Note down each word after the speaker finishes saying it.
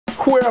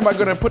Where am I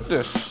gonna put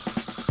this?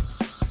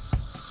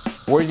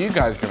 Where are you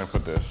guys gonna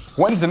put this?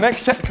 When's the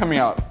next set coming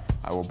out?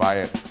 I will buy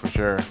it for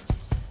sure.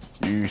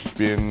 You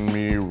spin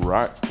me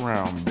right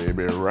round,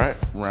 baby, right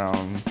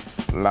round.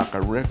 Like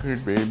a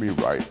record, baby,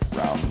 right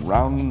round,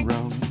 round,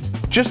 round.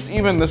 Just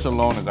even this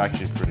alone is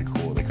actually pretty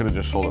cool. They could have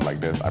just sold it like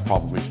this. I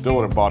probably still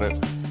would have bought it.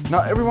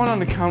 Now everyone on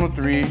the count of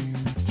 3,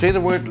 say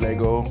the word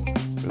Lego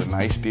with a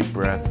nice deep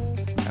breath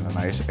and a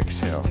nice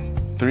exhale.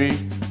 3,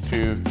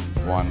 2,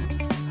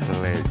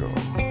 1, Lego.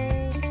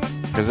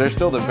 Because they're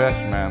still the best,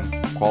 man.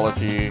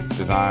 Quality,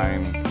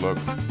 design, look,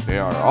 they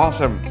are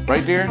awesome.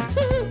 Right, dear?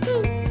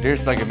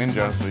 Deer's like a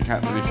ninja, so you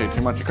can't really say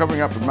too much. You're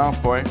covering up your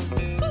mouth, boy.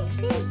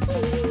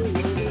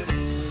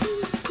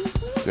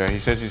 Yeah, he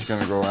says he's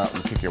gonna go out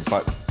and kick your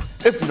butt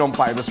if you don't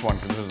buy this one,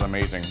 because this is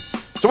amazing.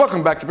 So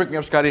welcome back to Picking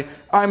Up Scotty.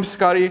 I'm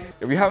Scotty.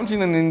 If you haven't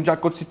seen the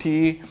Ninjago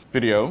City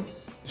video,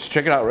 just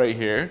check it out right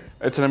here.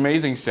 It's an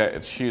amazing set.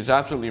 It's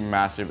absolutely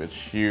massive. It's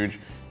huge.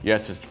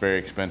 Yes, it's very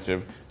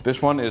expensive.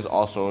 This one is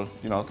also,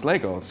 you know, it's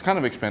Lego. It's kind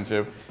of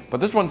expensive,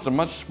 but this one's a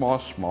much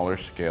smaller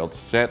scaled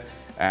set,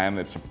 and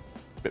it's a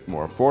bit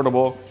more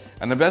affordable.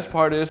 And the best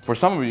part is, for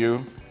some of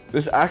you,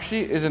 this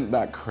actually isn't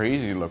that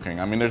crazy looking.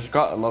 I mean, there's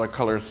got a lot of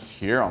colors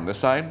here on this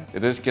side.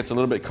 It just gets a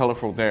little bit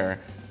colorful there.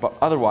 But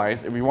otherwise,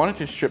 if you wanted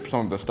to strip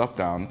some of the stuff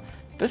down,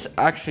 this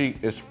actually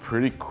is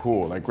pretty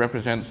cool. Like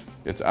represents,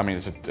 it's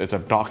a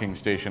docking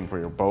station for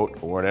your boat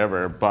or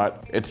whatever,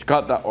 but it's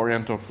got that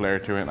oriental flair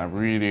to it, and I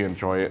really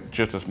enjoy it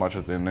just as much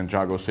as the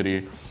Ninjago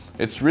City.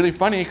 It's really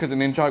funny because the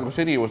Ninjago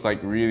City was like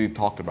really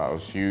talked about. It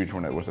was huge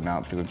when it was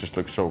announced because it just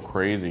looked so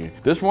crazy.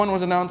 This one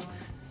was announced,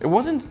 it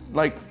wasn't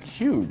like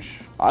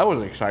huge. I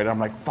was excited. I'm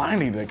like,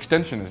 finally, the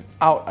extension is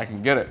out. I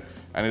can get it.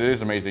 And it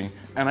is amazing.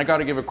 And I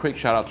gotta give a quick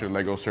shout out to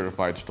Lego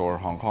Certified Store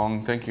Hong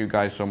Kong. Thank you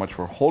guys so much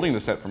for holding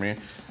the set for me.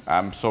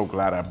 I'm so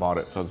glad I bought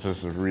it. So this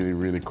is really,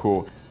 really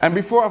cool. And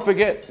before I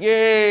forget,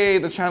 yay,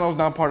 the channel is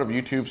now part of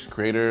YouTube's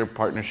Creator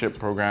Partnership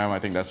Program. I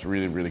think that's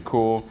really, really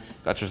cool.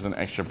 That's just an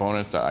extra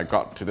bonus that I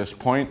got to this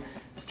point,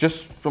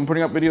 just from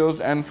putting up videos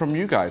and from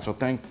you guys. So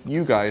thank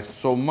you guys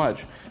so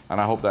much. And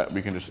I hope that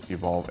we can just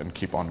evolve and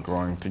keep on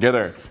growing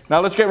together.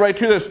 Now let's get right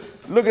to this.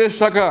 Look at this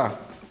sucker.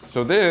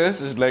 So this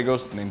is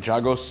Lego's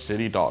Ninjago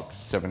City Dock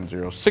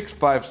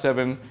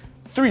 70657,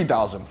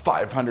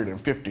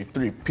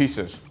 3,553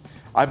 pieces.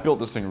 I built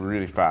this thing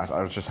really fast.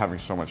 I was just having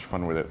so much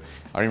fun with it.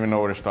 I don't even know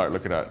where to start.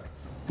 Look at that.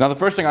 Now the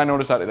first thing I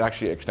noticed that it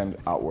actually extends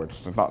outwards.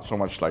 It's not so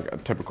much like a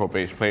typical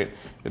base plate.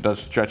 It does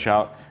stretch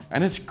out,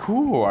 and it's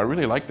cool. I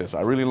really like this.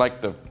 I really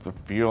like the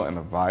feel and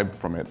the vibe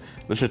from it.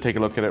 Let's just take a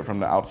look at it from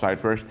the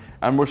outside first,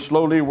 and we'll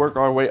slowly work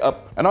our way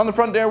up. And on the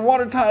front there,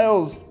 water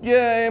tiles.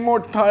 Yay, more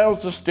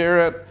tiles to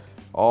stare at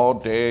all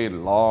day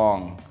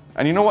long.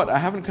 And you know what? I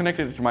haven't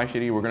connected it to my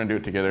city. We're gonna do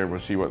it together. We'll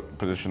see what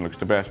position looks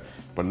the best.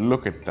 But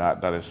look at that.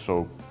 That is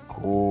so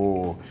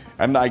cool.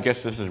 And I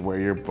guess this is where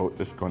your boat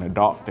is gonna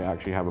dock. They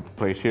actually have a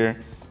place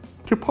here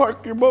to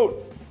park your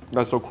boat.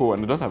 That's so cool.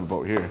 And it does have a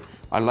boat here.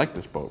 I like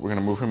this boat. We're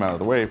gonna move him out of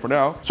the way for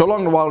now. So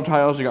along the water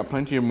tiles, you got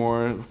plenty of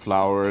more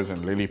flowers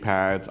and lily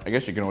pads. I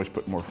guess you can always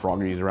put more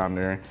froggies around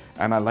there.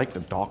 And I like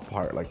the dock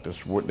part, like this.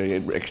 They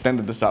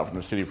extended this out from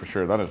the city for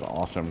sure. That is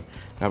awesome.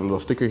 They have a little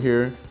sticker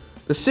here.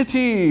 The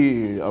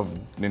city of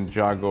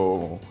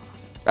Ninjago.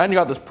 And you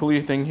got this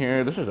pulley thing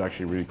here. This is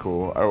actually really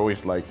cool.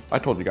 I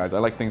told you guys, I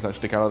like things that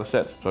stick out of the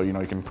set. So, you know,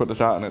 you can put this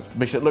out and it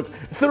makes it look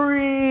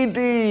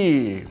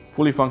 3D.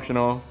 Fully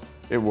functional.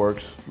 It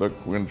works. Look,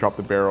 we're gonna drop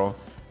the barrel.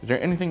 Is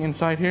there anything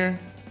inside here?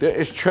 There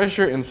is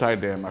treasure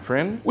inside there, my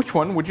friend. Which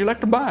one would you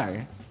like to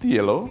buy? The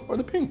yellow or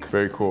the pink?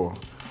 Very cool.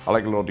 I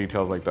like little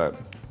details like that.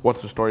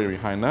 What's the story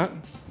behind that?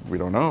 We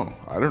don't know.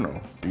 I don't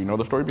know. Do you know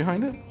the story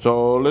behind it?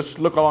 So let's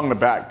look along the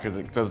back, because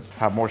it does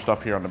have more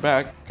stuff here on the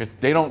back, because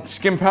they don't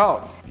skimp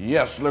out.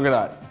 Yes, look at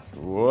that.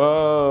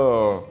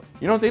 Whoa.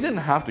 You know, they didn't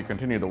have to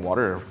continue the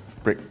water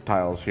brick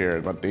tiles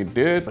here, but they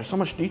did. There's so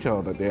much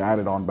detail that they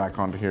added on back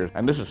onto here.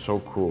 And this is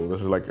so cool.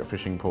 This is like a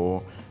fishing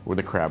pole with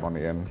a crab on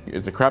the end.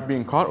 Is the crab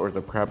being caught or is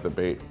the crab the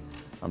bait?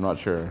 I'm not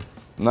sure.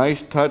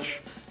 Nice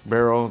touch.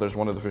 Barrel, there's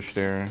one of the fish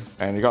there.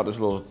 And you got this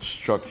little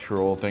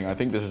structural thing. I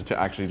think this is to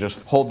actually just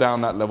hold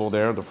down that level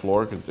there, the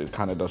floor, because it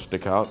kind of does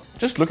stick out.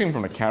 Just looking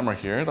from the camera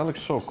here, that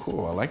looks so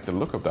cool. I like the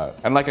look of that.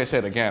 And like I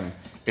said, again,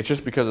 it's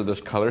just because of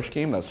this color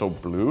scheme that's so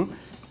blue.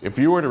 If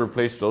you were to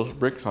replace those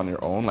bricks on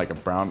your own, like a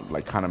brown,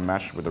 like kind of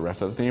meshed with the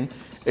rest of the theme,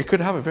 it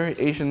could have a very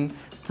Asian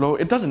flow.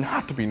 It doesn't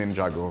have to be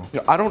Ninjago.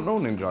 You know, I don't know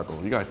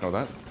Ninjago. You guys know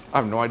that. I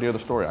have no idea the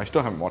story. I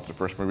still haven't watched the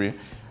first movie.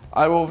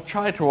 I will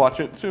try to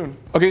watch it soon.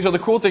 Okay, so the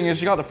cool thing is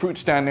you got the fruit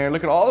stand there.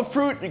 Look at all the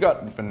fruit. You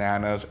got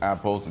bananas,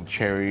 apples, and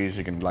cherries.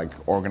 You can like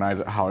organize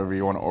it however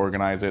you want to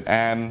organize it.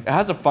 And it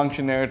has a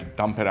function there to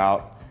dump it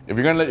out. If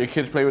you're gonna let your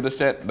kids play with the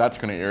set, that's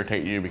gonna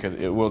irritate you because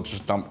it will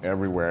just dump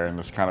everywhere and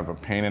it's kind of a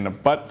pain in the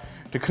butt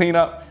to clean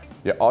up.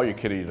 Yeah, all your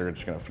kiddies are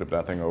just gonna flip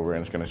that thing over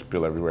and it's gonna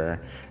spill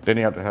everywhere. Then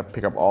you have to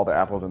pick up all the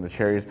apples and the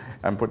cherries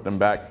and put them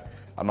back.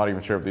 I'm not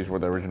even sure if these were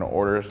the original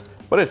orders,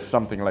 but it's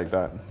something like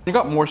that. You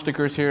got more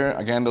stickers here.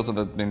 Again, those are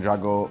the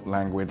Ninjago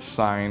language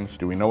signs.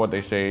 Do we know what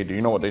they say? Do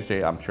you know what they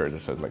say? I'm sure it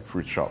just says like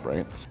fruit shop,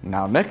 right?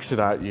 Now next to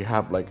that, you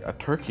have like a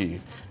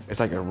turkey. It's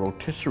like a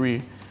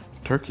rotisserie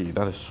turkey.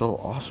 That is so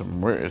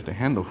awesome. Where is the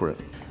handle for it?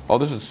 Oh,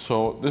 this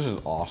is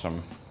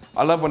awesome.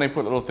 I love when they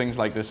put little things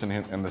like this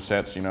in the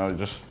sets, you know,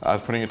 just, I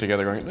was putting it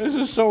together going, this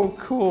is so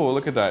cool.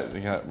 Look at that.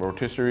 You got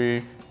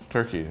rotisserie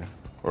turkey,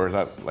 or is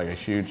that like a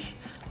huge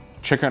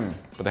chicken?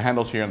 But the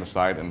handle's here on the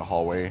side in the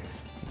hallway. You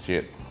can see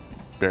it,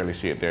 barely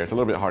see it there. It's a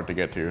little bit hard to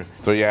get to.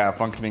 So yeah,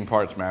 functioning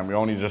parts, man. We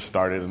only just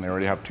started and they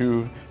already have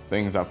 2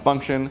 things that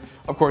function.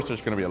 Of course, there's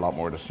gonna be a lot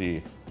more to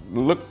see.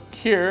 Look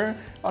here,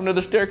 under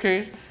the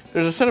staircase,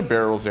 there's a set of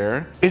barrels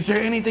there. Is there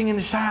anything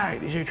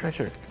inside? Is there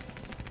treasure?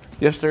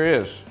 Yes, there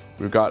is.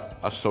 We've got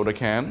a soda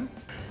can.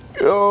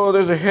 Oh,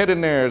 there's a head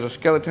in there. There's a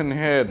skeleton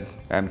head.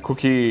 And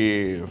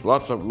cookies.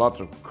 Lots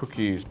of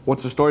cookies.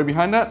 What's the story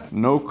behind that?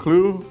 No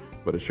clue,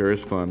 but it sure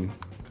is fun.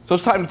 So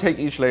it's time to take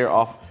each layer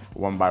off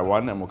one by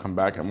one, and we'll come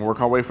back and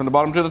work our way from the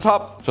bottom to the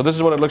top. So this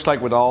is what it looks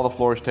like with all the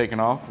floors taken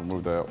off.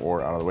 Remove the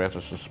ore out of the way.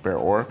 That's just a spare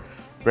ore.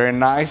 Very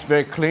nice,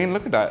 very clean.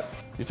 Look at that.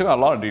 You still got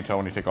a lot of detail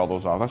when you take all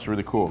those off. That's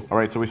really cool. All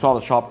right, so we saw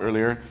the shop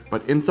earlier,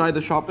 but inside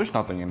the shop, there's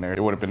nothing in there.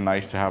 It would have been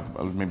nice to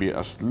have maybe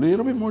a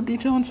little bit more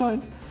detail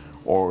inside.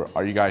 Or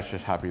are you guys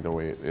just happy the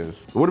way it is?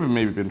 It would have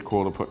maybe been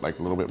cool to put like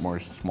a little bit more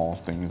small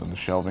things on the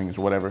shelvings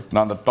or whatever.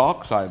 Now on the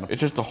dock side,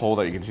 it's just a hole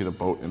that you can see the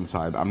boat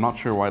inside. I'm not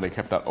sure why they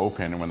kept that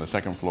open when the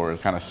second floor is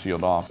kind of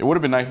sealed off. It would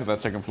have been nice if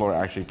that second floor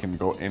actually can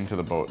go into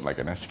the boat, like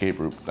an escape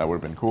route. That would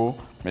have been cool.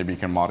 Maybe you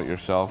can mod it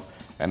yourself.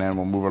 And then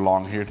we'll move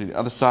along here to the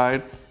other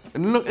side.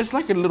 And look, it's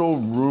like a little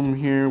room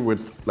here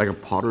with like a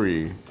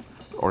pottery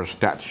or a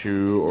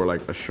statue or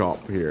like a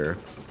shop here.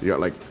 You got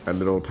like a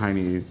little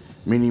tiny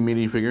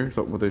mini figure, is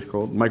that what they're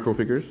called? Micro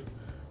figures.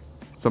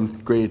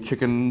 Some gray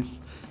chickens,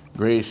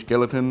 gray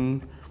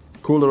skeleton.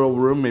 Cool little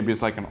room, maybe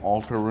it's like an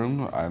altar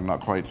room, I'm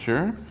not quite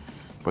sure.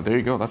 But there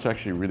you go, that's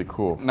actually really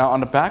cool. Now on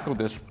the back of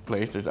this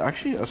place, there's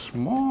actually a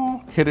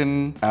small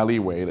hidden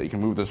alleyway that you can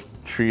move this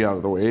tree out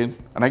of the way.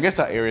 And I guess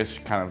that area is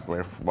kind of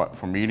where,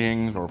 for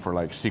meetings or for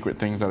like secret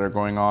things that are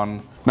going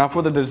on. Now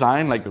for the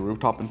design, like the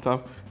rooftop and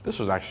stuff, this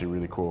was actually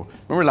really cool.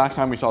 Remember last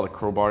time we saw the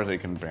crowbars that you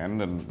can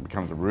bend and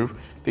become the roof?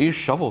 These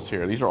shovels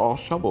here, these are all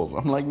shovels.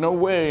 I'm like, no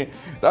way.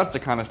 That's the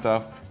kind of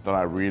stuff that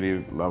I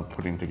really love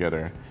putting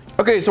together.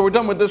 Okay, so we're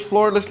done with this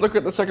floor. Let's look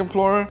at the second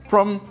floor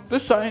from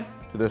this side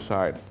to this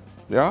side.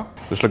 Yeah,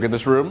 let's look at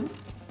this room.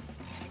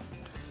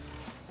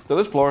 So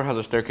this floor has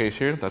a staircase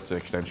here. That's the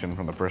extension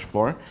from the first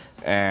floor.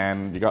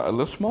 And you got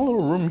a small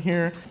little room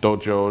here.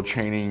 Dojo,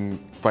 training,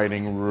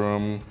 fighting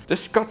room.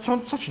 This got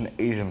such an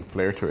Asian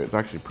flair to it. It's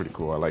actually pretty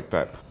cool. I like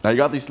that. Now you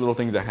got these little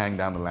things that hang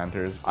down the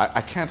lanterns.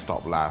 I can't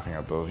stop laughing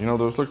at those. You know,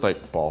 those look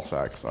like ball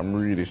sacks. I'm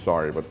really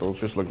sorry, but those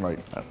just look like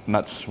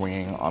nuts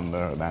swinging on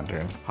the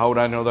lantern. How would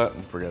I know that?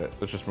 Forget it.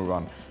 Let's just move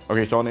on.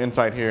 Okay, so on the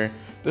inside here,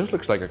 this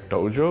looks like a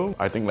dojo.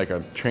 I think like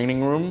a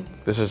training room.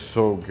 This is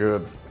so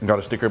good. You got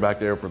a sticker back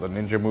there for the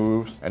ninja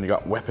moves, and you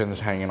got weapons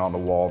hanging on the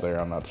wall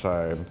there on that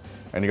side.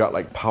 And you got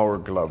like power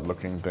glove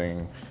looking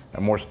thing,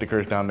 and more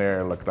stickers down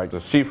there look like the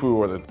Sifu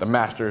or the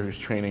master who's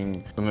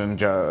training the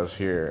ninjas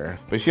here.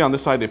 But you see on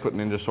this side, they put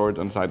ninja swords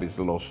inside these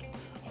little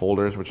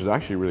holders, which is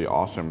actually really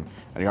awesome.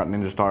 And you got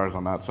ninja stars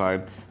on that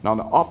side. Now on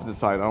the opposite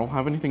side, I don't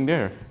have anything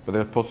there, but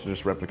they're supposed to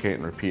just replicate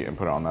and repeat and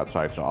put it on that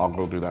side. So I'll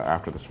go do that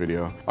after this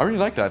video. I really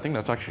like that. I think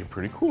that's actually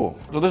pretty cool.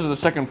 So this is the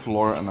second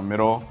floor in the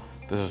middle.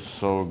 This is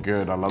so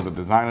good. I love the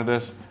design of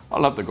this. I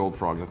love the gold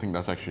frogs. I think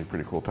that's actually a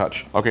pretty cool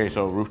touch. Okay,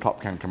 so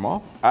rooftop can come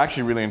off. I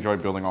actually really enjoyed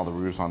building all the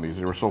roofs on these.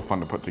 They were so fun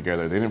to put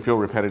together. They didn't feel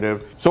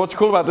repetitive. So what's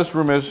cool about this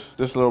room is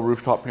this little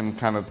rooftop can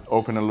kind of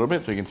open a little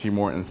bit so you can see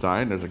more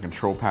inside. There's a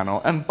control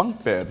panel and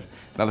bunk bed.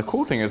 Now the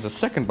cool thing is the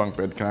second bunk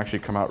bed can actually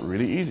come out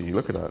really easy.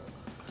 Look at that.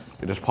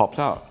 It just pops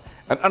out.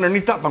 And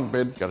underneath that bunk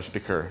bed, got a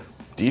sticker.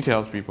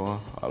 Details,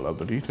 people. I love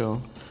the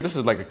detail. This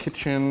is like a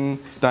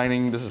kitchen,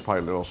 dining. This is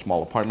probably a little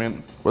small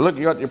apartment. But look,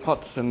 you got your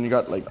pots and you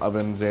got like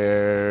ovens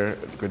there.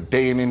 Good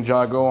day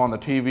Ninjago on the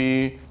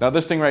TV. Now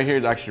this thing right here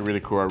is actually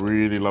really cool. I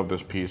really love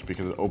this piece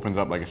because it opens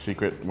up like a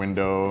secret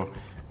window.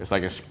 It's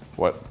like a,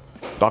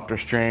 Doctor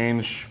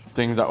Strange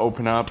things that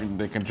open up and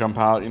they can jump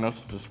out. You know, it's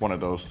just one of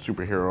those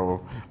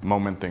superhero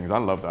moment things. I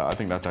love that. I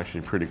think that's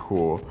actually pretty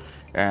cool.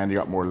 And you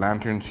got more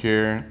lanterns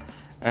here.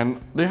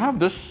 And they have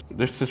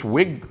this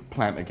wig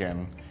plant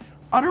again.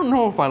 I don't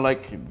know if I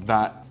like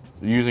that,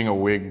 using a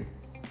wig.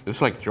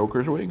 It's like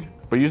Joker's wig,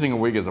 but using a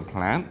wig as a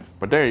plant.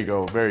 But there you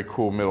go, very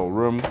cool middle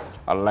room.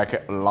 I like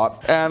it a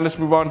lot. And let's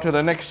move on to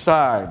the next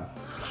side.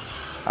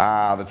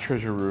 The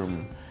treasure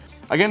room.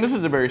 Again, this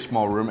is a very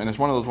small room, and it's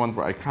one of those ones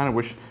where I kind of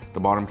wish the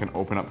bottom can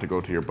open up to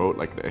go to your boat,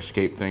 like the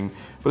escape thing.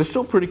 But it's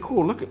still pretty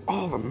cool. Look at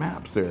all the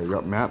maps there. You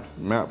got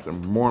maps,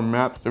 and more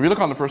maps. So if you look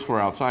on the first floor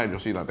outside, you'll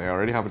see that they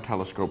already have a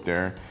telescope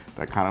there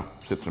that kind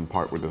of sits in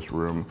part with this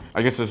room.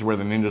 I guess this is where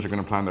the ninjas are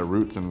going to plan their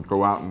routes and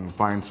go out and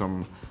find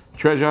some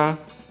Treasure,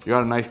 you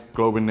got a nice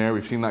globe in there.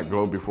 We've seen that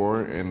globe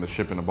before in the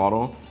ship in a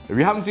bottle. If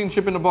you haven't seen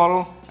Ship in a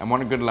Bottle and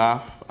want a good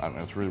laugh, I don't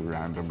know, it's really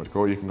random, but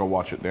you can go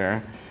watch it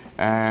there.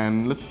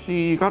 And let's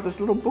see, you got this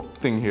little book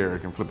thing here. You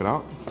can flip it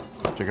out.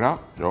 Check it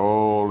out.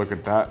 Oh, look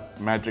at that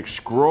magic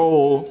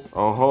scroll.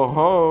 Oh ho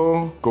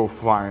ho. Go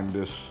find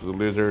this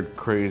lizard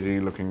crazy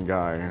looking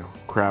guy,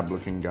 crab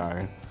looking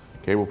guy.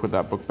 Okay, we'll put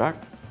that book back.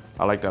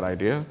 I like that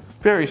idea.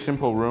 Very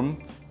simple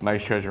room,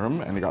 nice treasure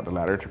room, and you got the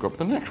ladder to go up to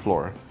the next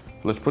floor.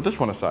 So let's put this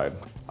one aside.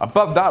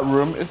 Above that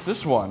room is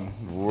this one.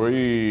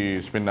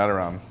 Whee, spin that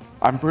around.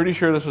 I'm pretty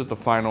sure this is the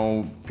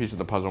final piece of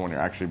the puzzle when you're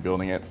actually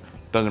building it.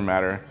 Doesn't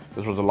matter.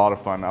 This was a lot of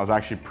fun. I was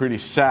actually pretty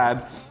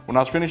sad when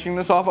I was finishing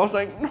this off. I was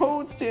like, no,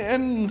 it's the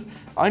end.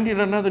 I need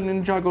another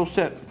Ninjago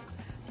set.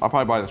 I'll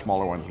probably buy the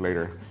smaller ones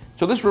later.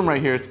 So this room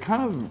right here, it's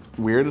kind of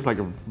weird. It's like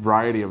a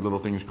variety of little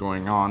things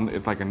going on.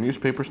 It's like a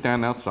newspaper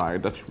stand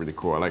outside. That's really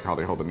cool. I like how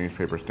they hold the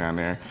newspaper stand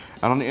there.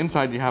 And on the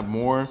inside, you have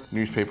more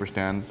newspaper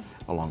stands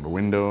along the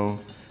window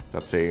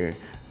that say,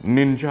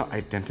 Ninja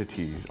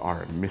identities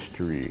are a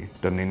mystery.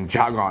 The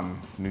Ninjagon.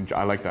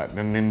 I like that.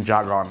 The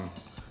Ninjagon.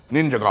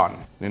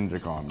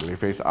 Ninjagon. Do they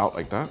face out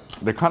like that?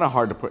 They're kind of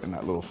hard to put in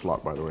that little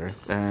slot, by the way.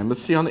 And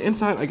let's see on the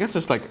inside, I guess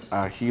it's like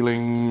a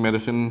healing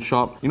medicine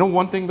shop. You know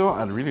one thing though,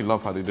 I really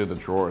love how they did the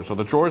drawers. So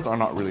the drawers are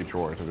not really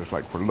drawers, they're just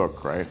like for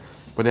look, right?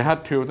 But they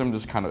had two of them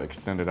just kind of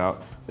extended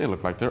out. They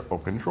look like they're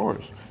open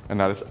drawers. And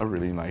that is a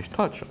really nice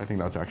touch. I think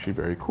that's actually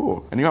very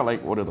cool. And you got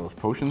like, what are those,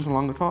 potions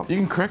along the top? You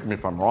can correct me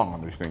if I'm wrong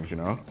on these things, you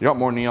know? You got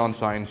more neon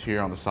signs here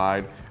on the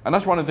side. And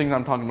that's one of the things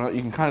I'm talking about.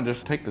 You can kind of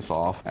just take this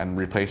off and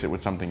replace it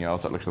with something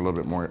else that looks a little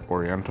bit more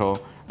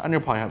oriental. And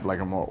you'll probably have like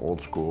a more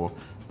old school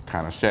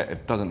kind of set.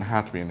 It doesn't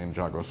have to be a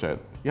Ninjago set.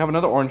 You have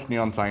another orange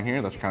neon sign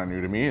here. That's kind of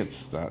new to me. It's,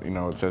 you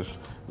know, it says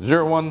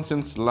 01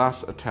 since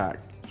last attack.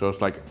 So it's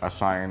like a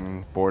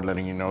sign board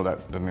letting you know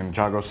that the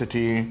Ninjago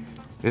City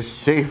is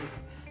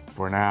safe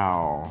for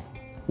now.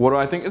 What do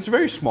I think? It's a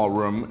very small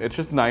room. It's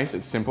just nice,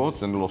 it's simple,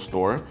 it's in a little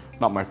store.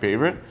 Not my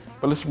favorite.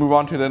 But let's move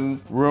on to the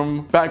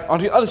room back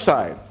onto the other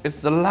side. It's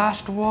the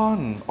last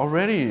one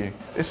already.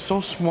 It's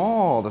so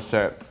small, the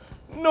set.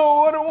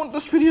 No, I don't want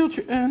this video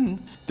to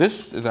end.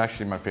 This is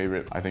actually my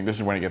favorite. I think this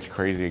is when it gets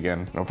crazy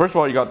again. Now, first of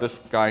all, you got this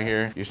guy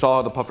here. You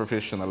saw the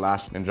pufferfish in the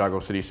last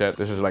Ninjago City set.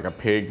 This is like a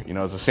pig. You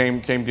know, it's the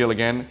same deal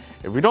again.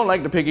 If we don't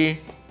like the piggy,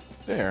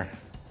 there.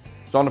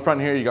 So on the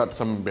front here, you got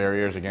some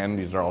barriers again.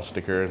 These are all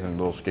stickers and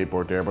a little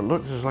skateboard there. But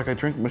look, this is like a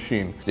drink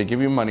machine. They give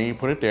you money, you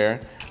put it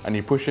there, and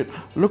you push it.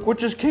 Look what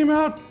just came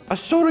out. A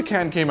soda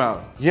can came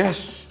out.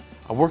 Yes,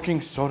 a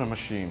working soda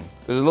machine.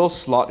 There's a little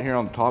slot here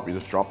on the top. You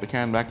just drop the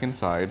can back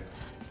inside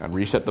and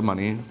reset the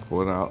money,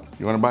 pull it out.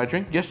 You wanna buy a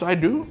drink? Yes, I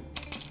do.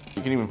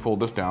 You can even fold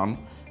this down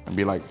and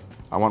be like,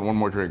 I want one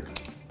more drink.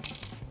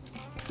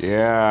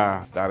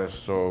 Yeah, that is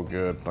so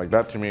good. Like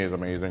that to me is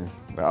amazing.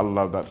 I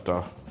love that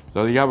stuff.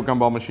 So you have a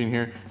gumball machine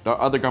here. The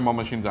other gumball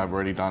machines I've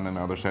already done in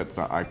other sets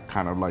that I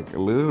kind of like a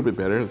little bit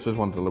better. This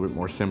one's a little bit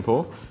more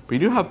simple. But you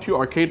do have two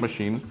arcade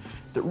machines.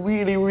 They're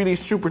really, really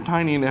super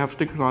tiny and they have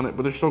stickers on it,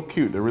 but they're so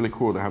cute. They're really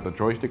cool. They have the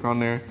joystick on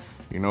there.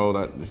 You know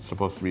that it's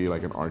supposed to be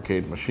like an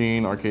arcade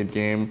machine, arcade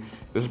game.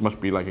 This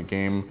must be like a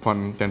game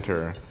fun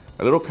center.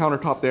 A little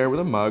countertop there with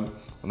a mug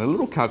and a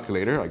little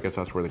calculator. I guess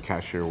that's where the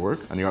cashier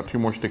works. And you got two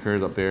more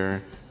stickers up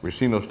there. We've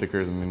seen those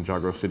stickers in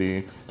Ninjago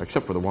City,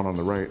 except for the one on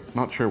the right.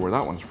 Not sure where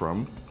that one's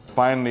from.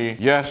 Finally,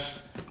 yes,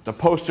 the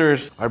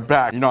posters are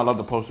back. You know I love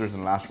the posters in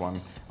the last one.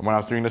 And when I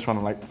was doing this one,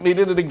 I'm like, they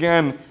did it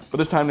again. But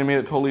this time they made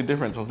it totally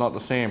different, so it's not the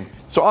same.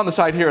 So on the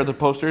side here are the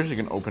posters. You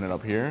can open it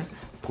up here,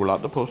 pull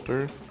out the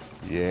posters.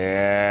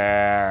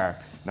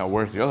 Yeah. Now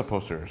where's the other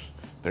posters?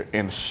 They're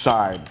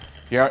inside.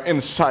 Yeah,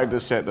 inside the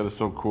set. That is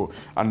so cool.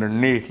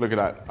 Underneath, look at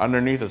that.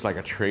 Underneath is like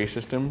a tray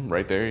system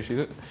right there. You see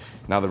that?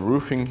 Now the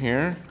roofing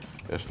here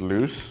is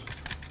loose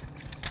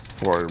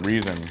for a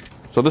reason.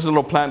 So this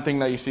little plant thing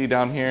that you see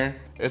down here,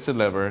 it's a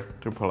lever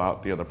to pull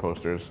out the other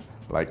posters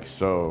like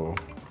so.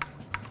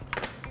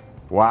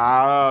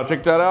 Wow,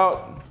 check that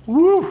out.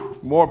 Woo,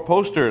 more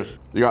posters.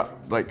 You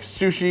got like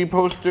sushi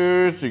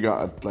posters. You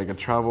got like a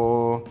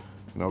travel,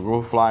 you know,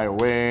 go fly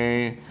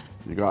away.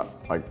 You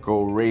got like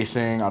go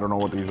racing. I don't know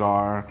what these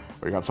are.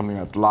 Or you got something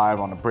that's live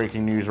on the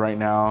breaking news right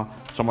now.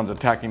 Someone's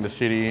attacking the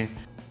city.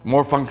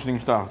 More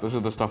functioning stuff. This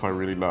is the stuff I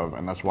really love,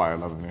 and that's why I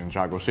love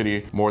Ninjago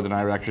City more than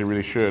I actually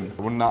really should.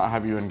 I would not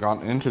have even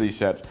gone into these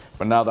sets,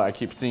 but now that I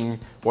keep seeing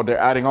what they're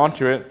adding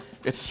onto it,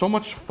 it's so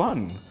much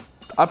fun.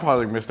 I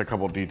probably missed a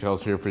couple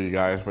details here for you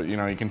guys, but you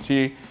know, you can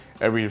see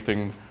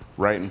everything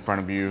right in front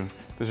of you.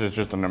 This is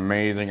just an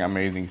amazing,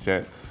 amazing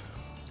set.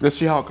 Let's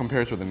see how it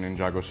compares with the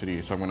Ninjago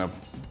City. So I'm gonna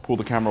pull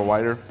the camera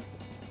wider.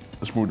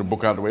 Let's move the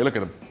book out of the way. Look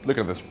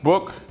at this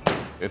book.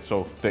 It's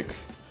so thick.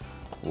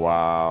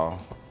 Wow.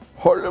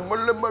 Okay,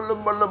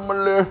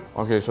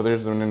 so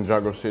there's the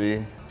Ninjago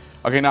City.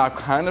 Okay, now I've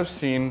kind of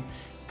seen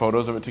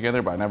photos of it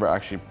together, but I never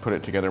actually put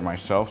it together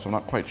myself, so I'm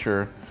not quite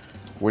sure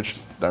which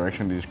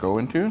direction these go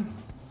into.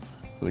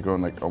 Does it go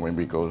in like, oh,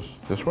 maybe it goes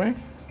this way?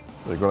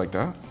 Does it go like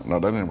that?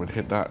 No, then it would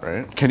hit that,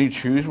 right? Can you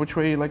choose which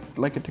way you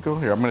like it to go?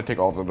 Here, I'm gonna take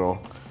all the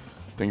little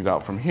things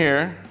out from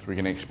here so we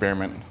can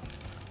experiment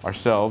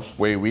ourselves,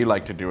 the way we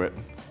like to do it.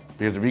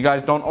 Because if you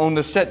guys don't own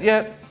the set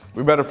yet,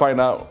 we better find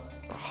out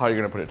how you're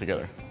gonna put it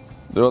together.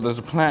 There's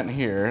a plant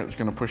here, it's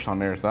gonna push on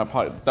there, so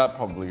that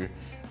probably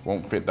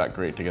won't fit that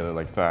great together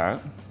like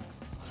that.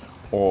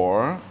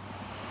 Or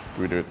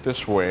do we do it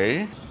this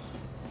way?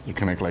 You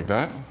connect like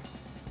that.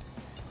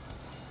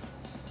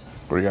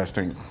 What do you guys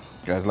think?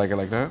 You guys like it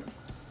like that?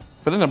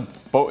 But then the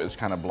boat is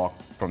kind of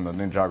blocked from the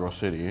Ninjago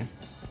City.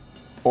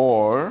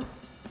 Or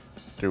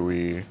do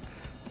we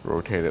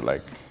rotate it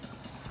like,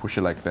 push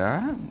it like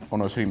that? Oh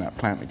no, it's hitting that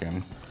plant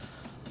again.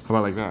 How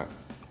about like that?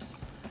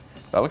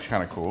 That looks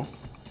kind of cool.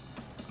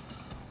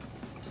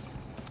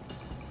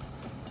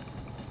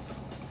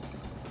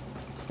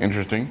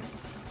 Interesting.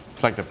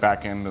 It's like the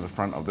back end of the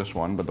front of this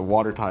one, but the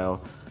water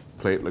tile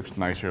plate looks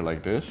nicer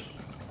like this.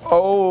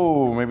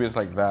 Oh, maybe it's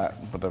like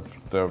that, but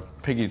the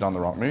piggy's on the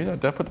wrong. Maybe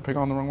did I put the pig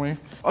on the wrong way?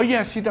 Oh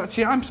yeah,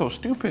 see, I'm so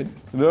stupid.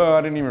 No,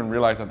 I didn't even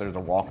realize that there's a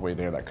walkway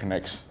there that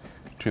connects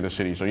to the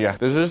city. So yeah,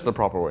 this is the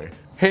proper way.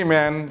 Hey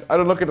man, I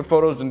don't look at the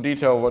photos in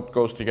detail what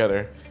goes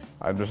together.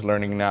 I'm just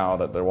learning now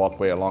that the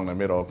walkway along the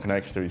middle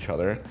connects to each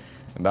other,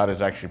 and that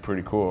is actually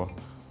pretty cool.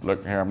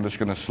 Look here, I'm just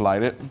gonna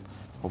slide it.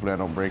 Hopefully I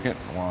don't break it.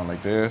 I want it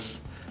like this,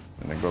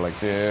 and then go like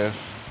this.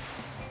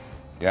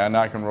 Yeah,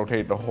 now I can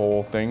rotate the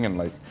whole thing and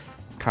like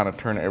kind of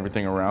turn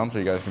everything around so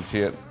you guys can see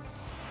it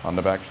on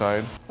the back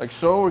side. Like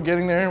so, we're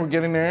getting there, we're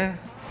getting there.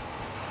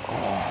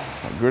 Oh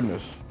my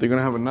goodness. They're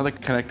gonna have another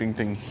connecting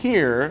thing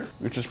here,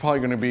 which is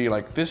probably gonna be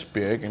like this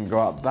big and go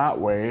out that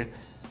way.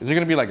 Is it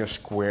gonna be like a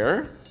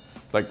square?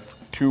 Like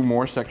 2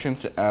 more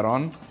sections to add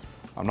on?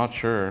 I'm not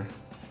sure,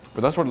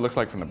 but that's what it looks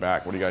like from the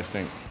back. What do you guys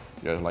think?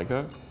 You guys like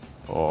that?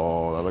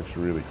 Oh, that looks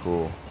really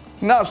cool.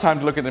 Now it's time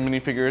to look at the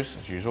minifigures.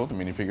 As usual, the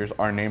minifigures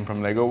are named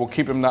from Lego. We'll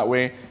keep them that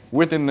way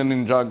within the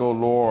Ninjago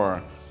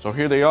lore. So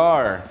here they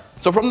are.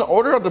 So from the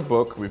order of the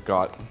book, we've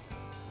got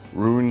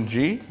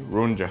Runji.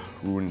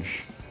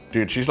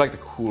 Dude, she's like the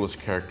coolest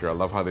character. I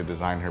love how they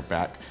designed her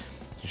back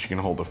so she can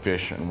hold a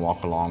fish and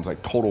walk along. It's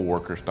like total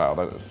worker style.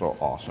 That is so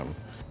awesome.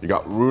 You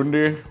got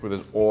Rundi with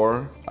his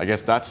oar. I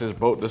guess that's his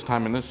boat this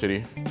time in this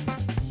city.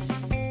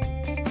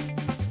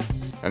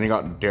 And you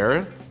got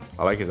Dareth.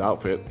 I like his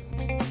outfit.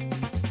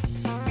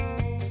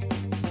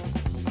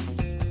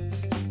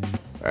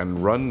 And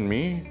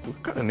Runmi,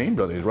 what kind of names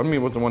are these?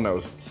 Runmi was the one that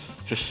was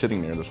just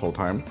sitting there this whole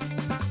time.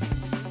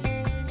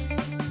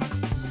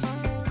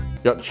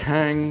 You got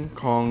Chang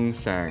Kong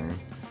Sang.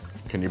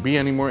 Can you be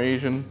any more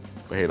Asian?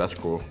 But hey, that's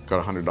cool. Got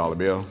a $100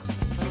 bill.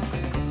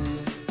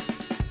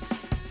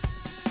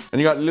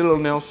 And you got Little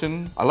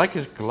Nelson. I like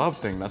his glove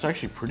thing. That's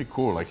actually pretty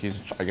cool. Like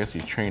I guess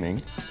he's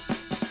training.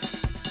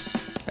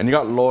 And you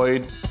got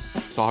Lloyd.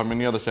 Saw him in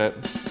the other set.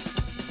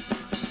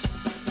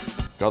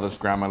 Got this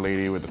grandma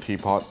lady with the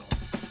teapot.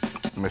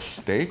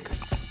 Mistake.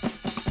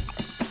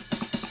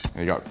 And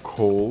you got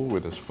Cole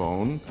with his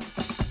phone.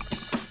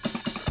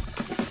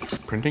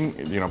 Printing,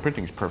 you know,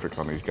 printing's perfect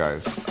on these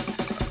guys.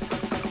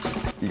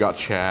 You got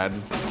Chad.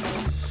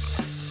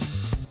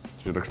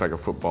 She looks like a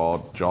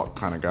football jock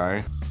kind of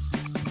guy.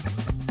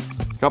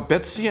 Got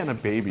Betsy and a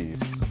baby.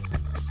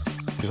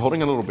 She's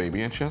holding a little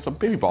baby and she has a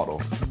baby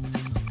bottle.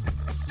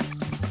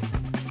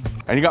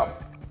 And you got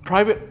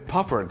Private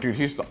Puffer. Dude,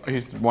 he's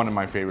one of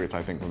my favorites,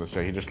 I think, from the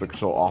set. He just looks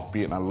so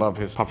offbeat and I love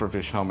his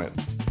pufferfish helmet.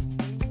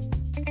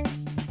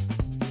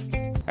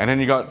 And then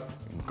you got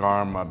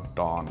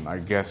Garmadon. I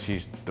guess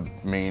he's the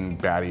main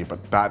baddie,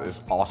 but that is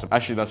awesome.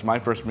 Actually, that's my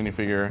first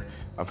minifigure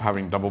of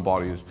having double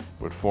bodies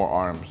with 4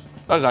 arms.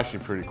 That is actually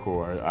pretty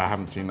cool. I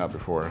haven't seen that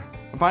before.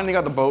 I finally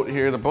got the boat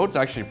here. The boat's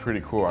actually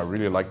pretty cool. I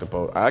really like the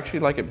boat. I actually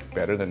like it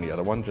better than the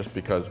other one just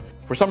because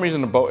for some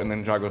reason the boat in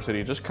Ninjago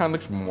City just kind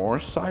of looks more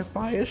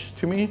sci-fi-ish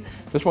to me.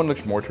 This one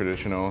looks more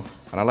traditional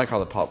and I like how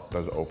the top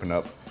does open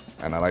up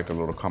and I like the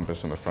little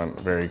compass in the front.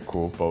 Very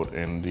cool boat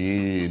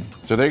indeed.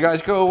 So there you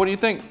guys go. What do you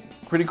think?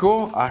 Pretty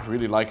cool. I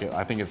really like it.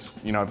 I think it's,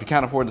 you know, if you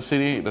can't afford the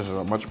city, this is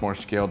a much more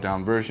scaled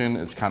down version.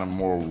 It's kind of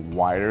more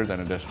wider than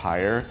it is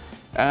higher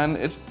and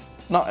it's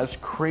not as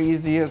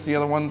crazy as the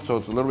other one, so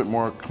it's a little bit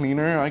more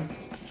cleaner, I'd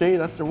say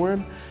that's the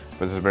word.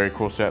 But it's a very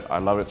cool set. I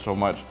love it so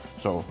much.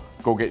 So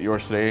go get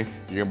yours today.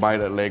 You can buy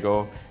it at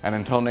Lego. And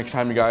until next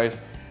time, you guys,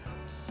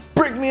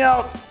 break me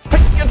out.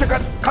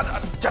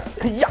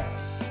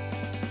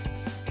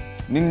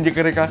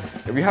 Ninjago.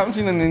 If you haven't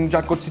seen the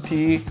Ninjago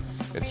City,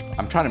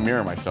 I'm trying to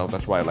mirror myself.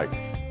 That's why, like,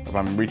 if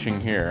I'm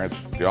reaching here,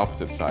 it's the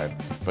opposite side.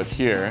 But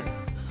here,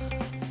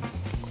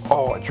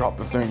 oh, I dropped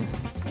the thing.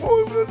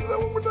 Oh, let's do that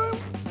one more time.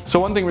 So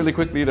one thing really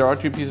quickly, there are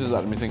 2 pieces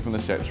that are missing from the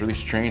set. It's really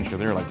strange because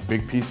they're like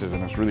big pieces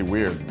and it's really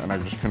weird and I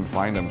just couldn't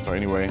find them. So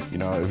anyway, you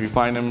know, if you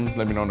find them,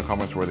 let me know in the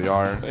comments where they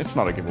are. It's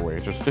not a giveaway,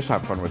 just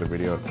have fun with the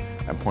video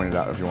and point it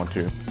out if you want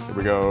to. Here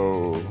we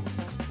go.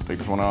 Take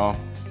this one off.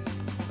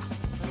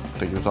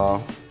 Take this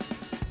off.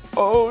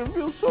 Oh, it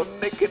feels so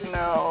naked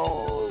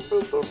now. It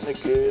feels so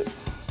naked.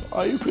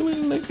 Are you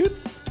feeling naked?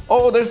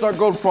 Oh, there's our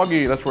gold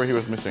froggy. That's where he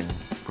was missing.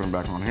 Put him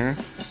back on here.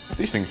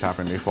 These things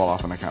happen, they fall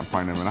off and I can't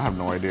find them and I have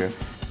no idea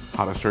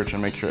how to search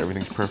and make sure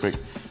everything's perfect.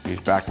 He's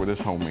back with his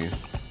homies.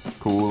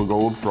 Cool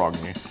gold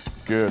froggy.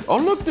 Good. Oh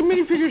look, the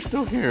minifigure's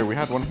still here. We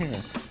had one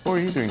here. What were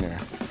you doing there?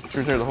 She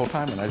was there the whole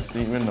time and I just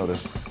didn't even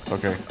notice.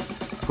 Okay,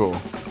 cool.